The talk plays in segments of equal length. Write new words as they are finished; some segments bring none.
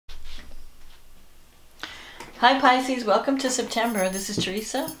Hi Pisces, welcome to September. This is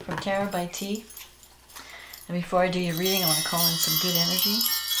Teresa from Tarot by T. And before I do your reading, I want to call in some good energy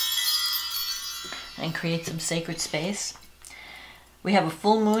and create some sacred space. We have a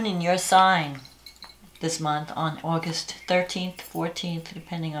full moon in your sign this month on August 13th, 14th,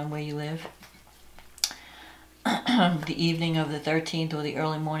 depending on where you live. The evening of the 13th or the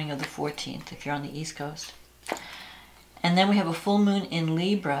early morning of the 14th if you're on the East Coast. And then we have a full moon in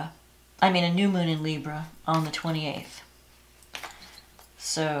Libra. A new moon in Libra on the 28th.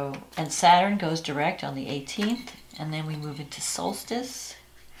 So, and Saturn goes direct on the 18th, and then we move into solstice.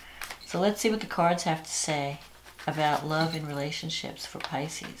 So let's see what the cards have to say about love and relationships for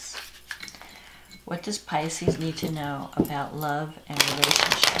Pisces. What does Pisces need to know about love and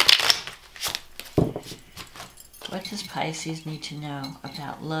relationships? What does Pisces need to know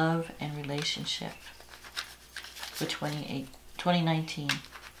about love and relationship for 2019?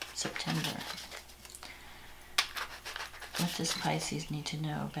 September. What does Pisces need to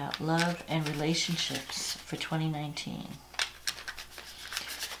know about love and relationships for 2019?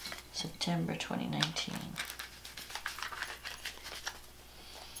 September 2019.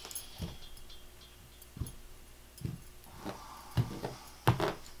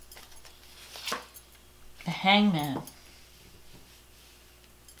 The Hangman.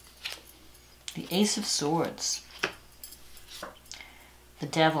 The Ace of Swords. The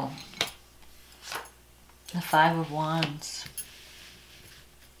Devil, the Five of Wands,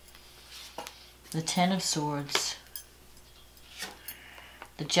 the Ten of Swords,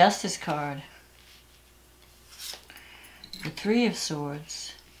 the Justice card, the Three of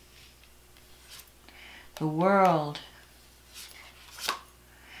Swords, the World,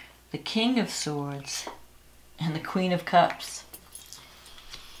 the King of Swords, and the Queen of Cups.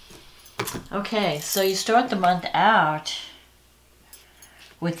 Okay, so you start the month out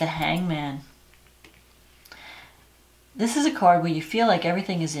with the Hangman. This is a card where you feel like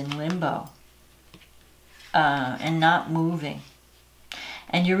everything is in limbo and not moving.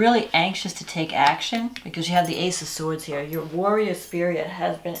 And you're really anxious to take action because you have the Ace of Swords here. Your warrior spirit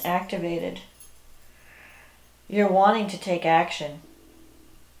has been activated. You're wanting to take action.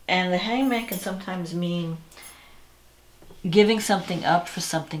 And the Hangman can sometimes mean giving something up for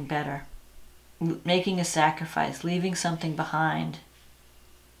something better. Making a sacrifice, leaving something behind.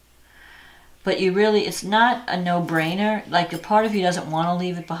 But you really, it's not a no-brainer. Like a part of you doesn't want to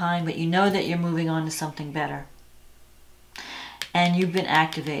leave it behind, but you know that you're moving on to something better. And you've been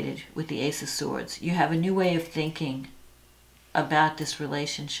activated with the Ace of Swords. You have a new way of thinking about this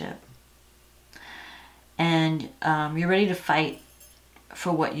relationship. And you're ready to fight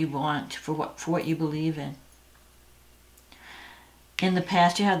for what you want, for what you believe in. In the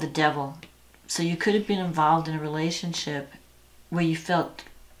past, you have the Devil. So you could have been involved in a relationship where you felt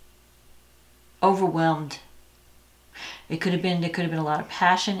overwhelmed. There could have been a lot of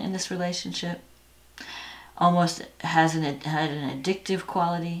passion in this relationship. Almost had an addictive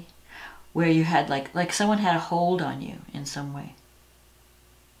quality, where you had like someone had a hold on you in some way,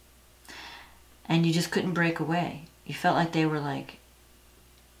 and you just couldn't break away. You felt like they were like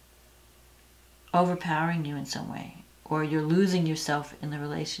overpowering you in some way, or you're losing yourself in the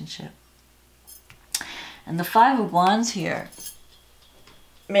relationship. And the Five of Wands here.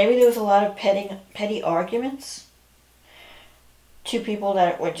 Maybe there was a lot of petty arguments. Two people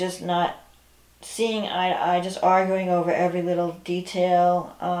that were just not seeing eye to eye, just arguing over every little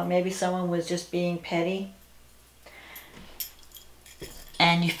detail. Maybe someone was just being petty.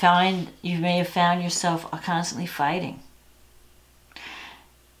 And you may have found yourself constantly fighting.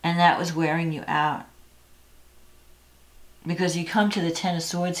 And that was wearing you out. Because you come to the Ten of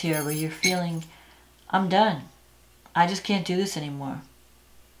Swords here where you're feeling, I'm done. I just can't do this anymore.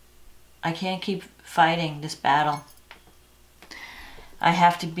 I can't keep fighting this battle. I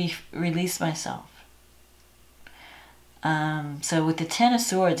have to release myself. So with the Ten of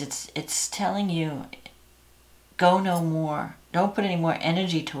Swords, it's telling you, go no more. Don't put any more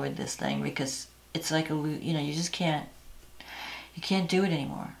energy toward this thing because it's like you just can't. You can't do it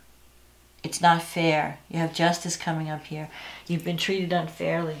anymore. It's not fair. You have justice coming up here. You've been treated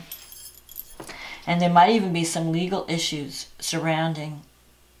unfairly. And there might even be some legal issues surrounding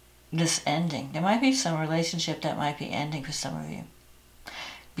this ending. There might be some relationship that might be ending for some of you.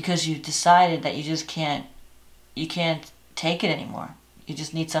 Because you've decided that you can't take it anymore. You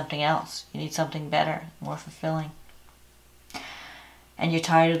just need something else. You need something better, more fulfilling. And you're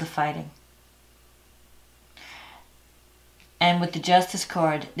tired of the fighting. And with the Justice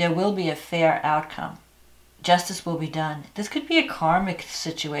card, there will be a fair outcome. Justice will be done. This could be a karmic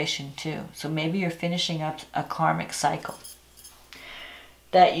situation too. So maybe you're finishing up a karmic cycle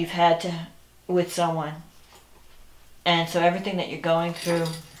that you've had with someone. And so everything that you're going through,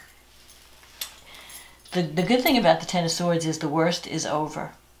 the good thing about the Ten of Swords is the worst is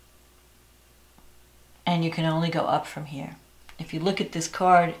over. And you can only go up from here. If you look at this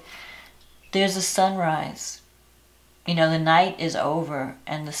card, there's a sunrise. You know, the night is over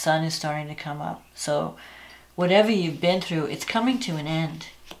and the sun is starting to come up. So whatever you've been through, it's coming to an end.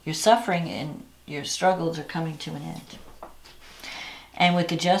 Your suffering and your struggles are coming to an end. And with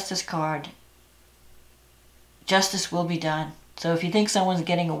the Justice card, justice will be done. So if you think someone's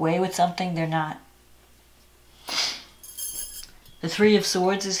getting away with something, they're not. The Three of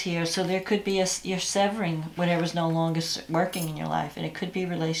Swords is here, so there could be you're severing whatever's no longer working in your life, and it could be a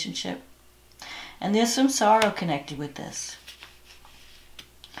relationship. And there's some sorrow connected with this.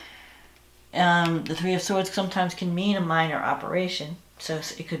 The Three of Swords sometimes can mean a minor operation, so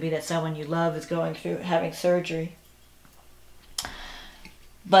it could be that someone you love is going through having surgery.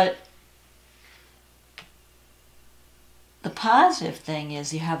 But the positive thing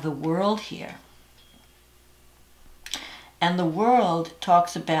is you have the World here. And the World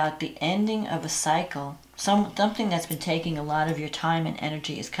talks about the ending of a cycle. Something that's been taking a lot of your time and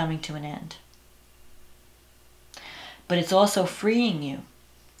energy is coming to an end. But it's also freeing you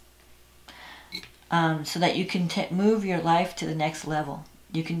so that you can move your life to the next level.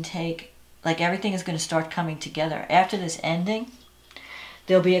 You can like everything is going to start coming together. After this ending,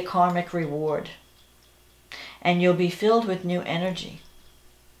 there'll be a karmic reward. And you'll be filled with new energy.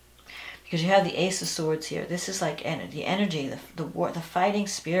 Because you have the Ace of Swords here. This is like the energy, the fighting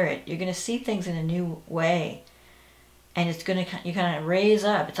spirit. You're going to see things in a new way. And it's going to, you kind of raise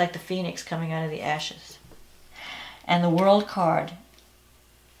up. It's like the phoenix coming out of the ashes. And the World card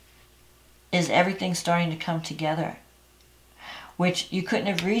is everything starting to come together. Which you couldn't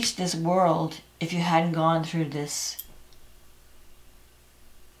have reached this world if you hadn't gone through this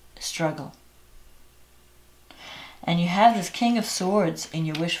struggle. And you have this King of Swords in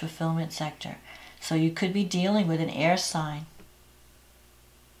your wish fulfillment sector. So you could be dealing with an air sign.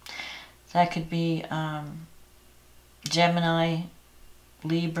 That could be Gemini,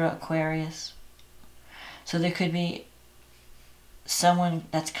 Libra, Aquarius. So there could be someone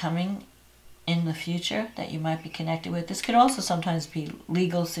that's coming in the future that you might be connected with. This could also sometimes be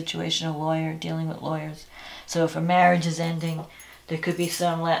legal situation, a lawyer, dealing with lawyers. So if a marriage is ending, there could be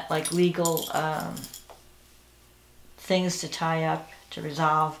some like legal things to tie up, to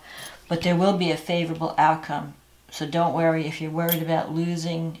resolve, but there will be a favorable outcome. So don't worry if you're worried about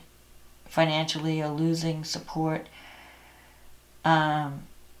losing financially or losing support.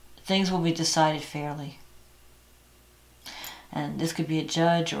 Things will be decided fairly. And this could be a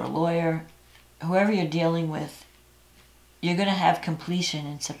judge or a lawyer. Whoever you're dealing with, you're going to have completion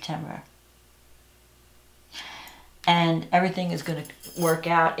in September. And everything is going to work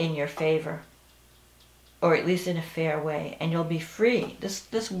out in your favor. Or at least in a fair way. And you'll be free.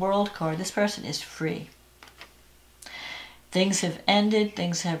 This World card, this person is free. Things have ended,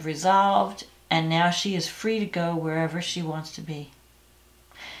 things have resolved, and now she is free to go wherever she wants to be.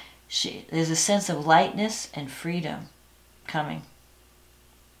 There's a sense of lightness and freedom coming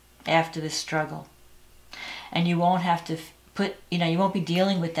after this struggle. And you won't have to you won't be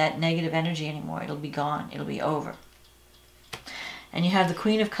dealing with that negative energy anymore. It'll be gone. It'll be over. And you have the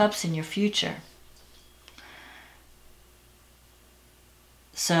Queen of Cups in your future.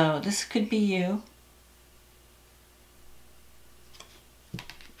 So this could be you.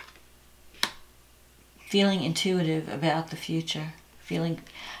 Feeling intuitive about the future.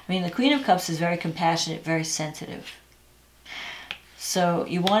 The Queen of Cups is very compassionate, very sensitive. So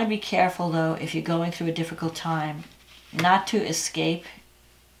you want to be careful, though, if you're going through a difficult time, not to escape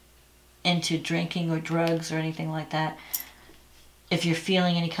into drinking or drugs or anything like that. If you're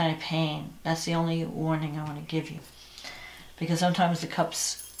feeling any kind of pain, that's the only warning I want to give you. Because sometimes the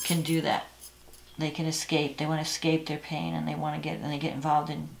cups can do that. They can escape. They want to escape their pain, and they get involved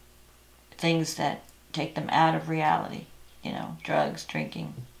in things that take them out of reality. You know, drugs,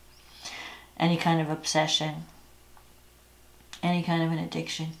 drinking, any kind of obsession, any kind of an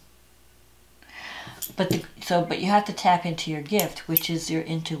addiction. But you have to tap into your gift, which is your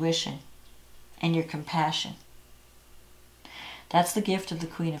intuition and your compassion. That's the gift of the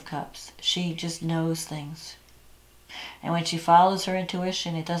Queen of Cups. She just knows things. And when she follows her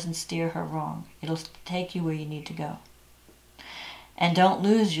intuition, it doesn't steer her wrong. It'll take you where you need to go. And don't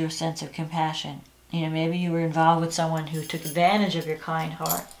lose your sense of compassion. You know, maybe you were involved with someone who took advantage of your kind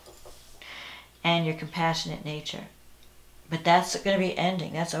heart and your compassionate nature. But that's going to be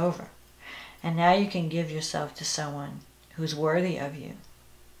ending. That's over. And now you can give yourself to someone who's worthy of you.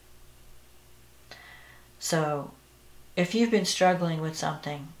 So, if you've been struggling with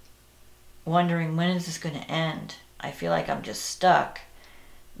something, wondering when is this going to end, I feel like I'm just stuck.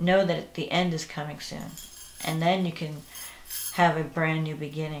 Know that the end is coming soon. And then you can have a brand new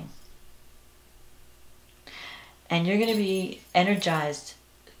beginning. And you're going to be energized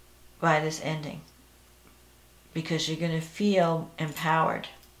by this ending, because you're going to feel empowered.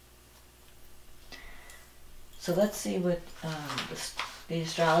 So let's see what the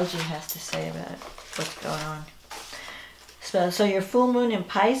astrology has to say about what's going on. So your full moon in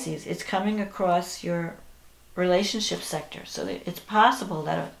Pisces, it's coming across your relationship sector. So it's possible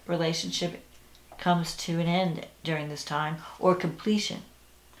that a relationship comes to an end during this time, or completion.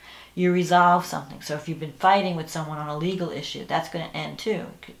 You resolve something. So if you've been fighting with someone on a legal issue, that's going to end too.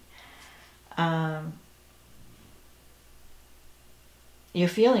 You're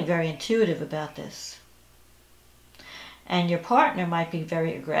feeling very intuitive about this. And your partner might be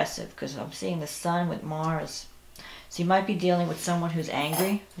very aggressive, because I'm seeing the sun with Mars. So you might be dealing with someone who's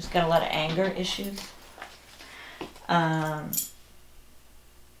angry, who's got a lot of anger issues.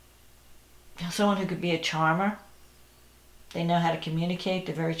 Someone who could be a charmer. They know how to communicate.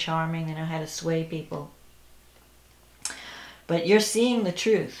 They're very charming. They know how to sway people. But you're seeing the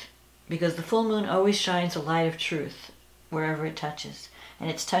truth, because the full moon always shines a light of truth wherever it touches. And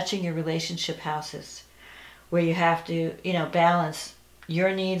it's touching your relationship houses, where you have to, balance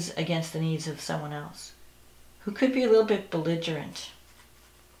your needs against the needs of someone else, who could be a little bit belligerent.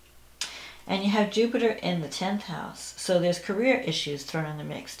 And you have Jupiter in the 10th house. So there's career issues thrown in the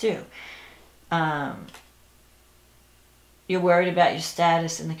mix too. You're worried about your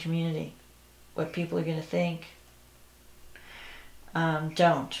status in the community, what people are going to think.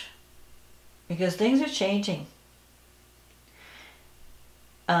 Don't. Because things are changing.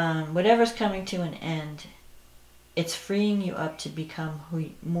 Whatever's coming to an end, it's freeing you up to become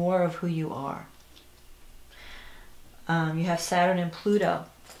more of who you are. You have Saturn and Pluto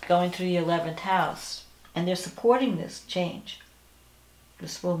going through the 11th house, and they're supporting this change,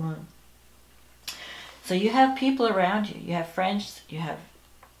 this full moon. So you have people around you, you have friends, you have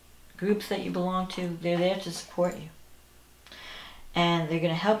groups that you belong to. They're there to support you, and they're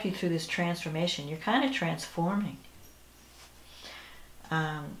going to help you through this transformation. You're kind of transforming.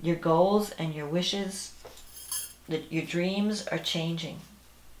 Your goals and your wishes, your dreams are changing.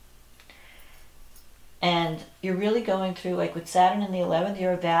 And you're really going through, like with Saturn in the 11th,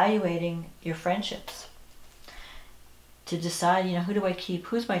 you're evaluating your friendships to decide, who do I keep?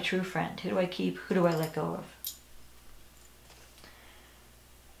 Who's my true friend? Who do I keep? Who do I let go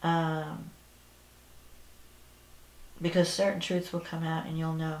of? Because certain truths will come out and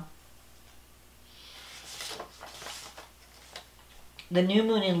you'll know. The new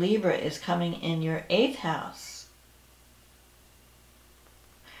moon in Libra is coming in your 8th house.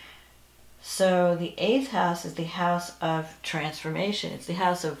 So the 8th house is the house of transformation. It's the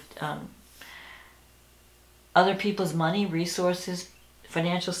house of other people's money, resources,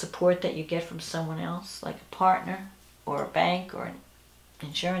 financial support that you get from someone else, like a partner or a bank or an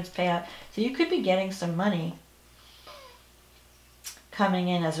insurance payout. So you could be getting some money coming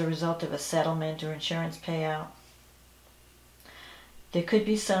in as a result of a settlement or insurance payout. There could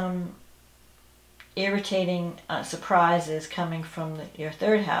be some irritating surprises coming from your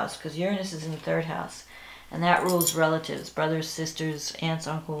 3rd house, because Uranus is in the 3rd house, and that rules relatives, brothers, sisters, aunts,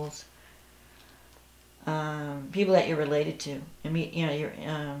 uncles, people that you're related to, your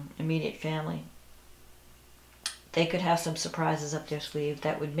immediate family. They could have some surprises up their sleeve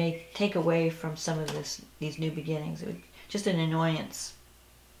that would take away from some of these new beginnings. It would just an annoyance.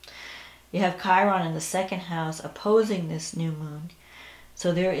 You have Chiron in the 2nd house opposing this new moon.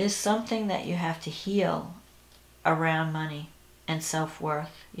 So there is something that you have to heal around money and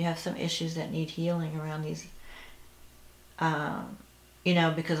self-worth. You have some issues that need healing around these,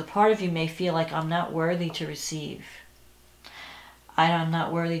 because a part of you may feel like, I'm not worthy to receive. I'm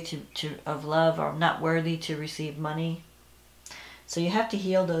not worthy of love, or I'm not worthy to receive money. So you have to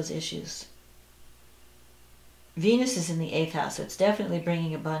heal those issues. Venus is in the 8th house, so it's definitely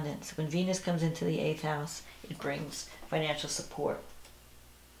bringing abundance. When Venus comes into the 8th house, it brings financial support.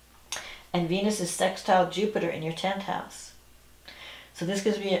 And Venus is sextile Jupiter in your 10th house. So this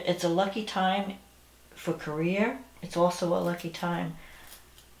gives me, it's a lucky time for career. It's also a lucky time.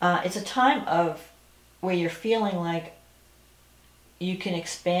 It's a time where you're feeling like you can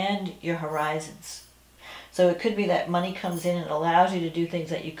expand your horizons. So it could be that money comes in and it allows you to do things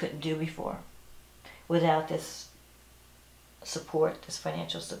that you couldn't do before without this support, this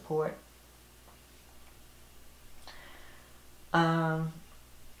financial support.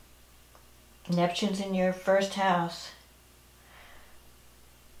 Neptune's in your 1st house,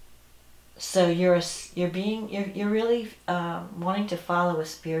 so you're really wanting to follow a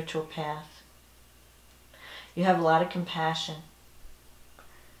spiritual path. You have a lot of compassion.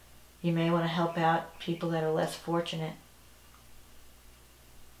 You may want to help out people that are less fortunate.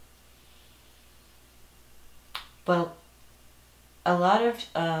 But a lot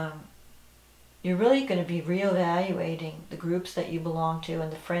of, you're really going to be reevaluating the groups that you belong to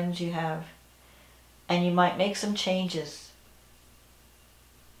and the friends you have. And you might make some changes.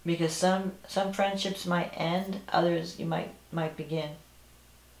 Because some friendships might end, others you might begin.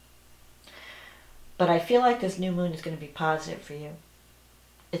 But I feel like this new moon is going to be positive for you.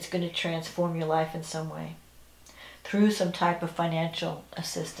 It's going to transform your life in some way. Through some type of financial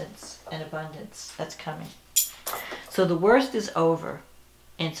assistance and abundance that's coming. So the worst is over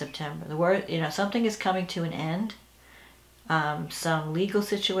in September. The worst, something is coming to an end. Some legal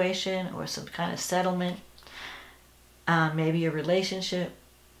situation or some kind of settlement. Maybe a relationship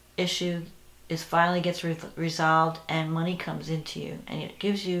issue finally gets resolved and money comes into you. And it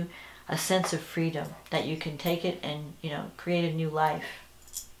gives you a sense of freedom that you can take it and, create a new life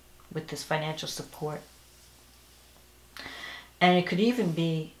with this financial support. And it could even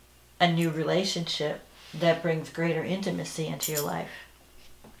be a new relationship that brings greater intimacy into your life.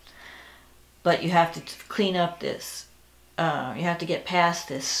 But you have to clean up this. You have to get past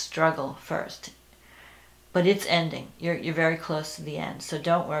this struggle first. But it's ending. You're very close to the end. So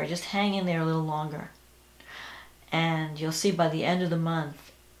don't worry. Just hang in there a little longer. And you'll see by the end of the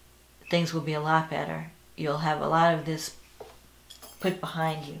month, things will be a lot better. You'll have a lot of this put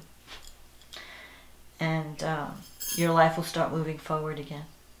behind you. And your life will start moving forward again.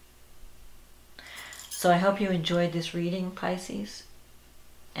 So I hope you enjoyed this reading, Pisces.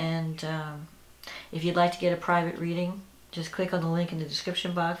 And if you'd like to get a private reading, just click on the link in the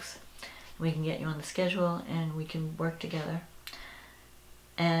description box. We can get you on the schedule and we can work together.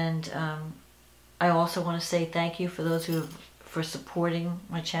 And I also want to say thank you for those for supporting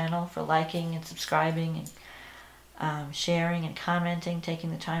my channel, for liking and subscribing and sharing and commenting,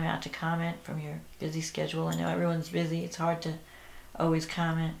 taking the time out to comment from your busy schedule. I know everyone's busy. It's hard to always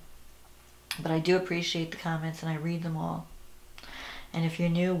comment. But I do appreciate the comments and I read them all. And if you're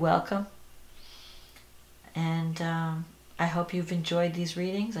new, welcome. And I hope you've enjoyed these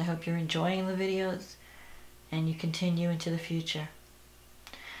readings. I hope you're enjoying the videos and you continue into the future.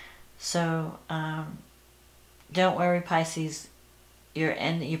 So don't worry, Pisces. You're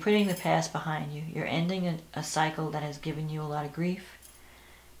putting the past behind you. You're ending a cycle that has given you a lot of grief,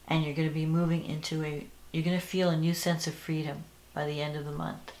 and you're going to be moving into you're going to feel a new sense of freedom by the end of the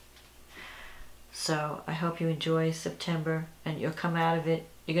month. So I hope you enjoy September, and you'll come out of it.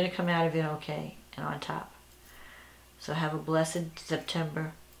 You're going to come out of it okay and on top. So have a blessed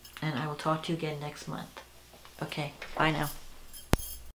September, and I will talk to you again next month. Okay, bye now.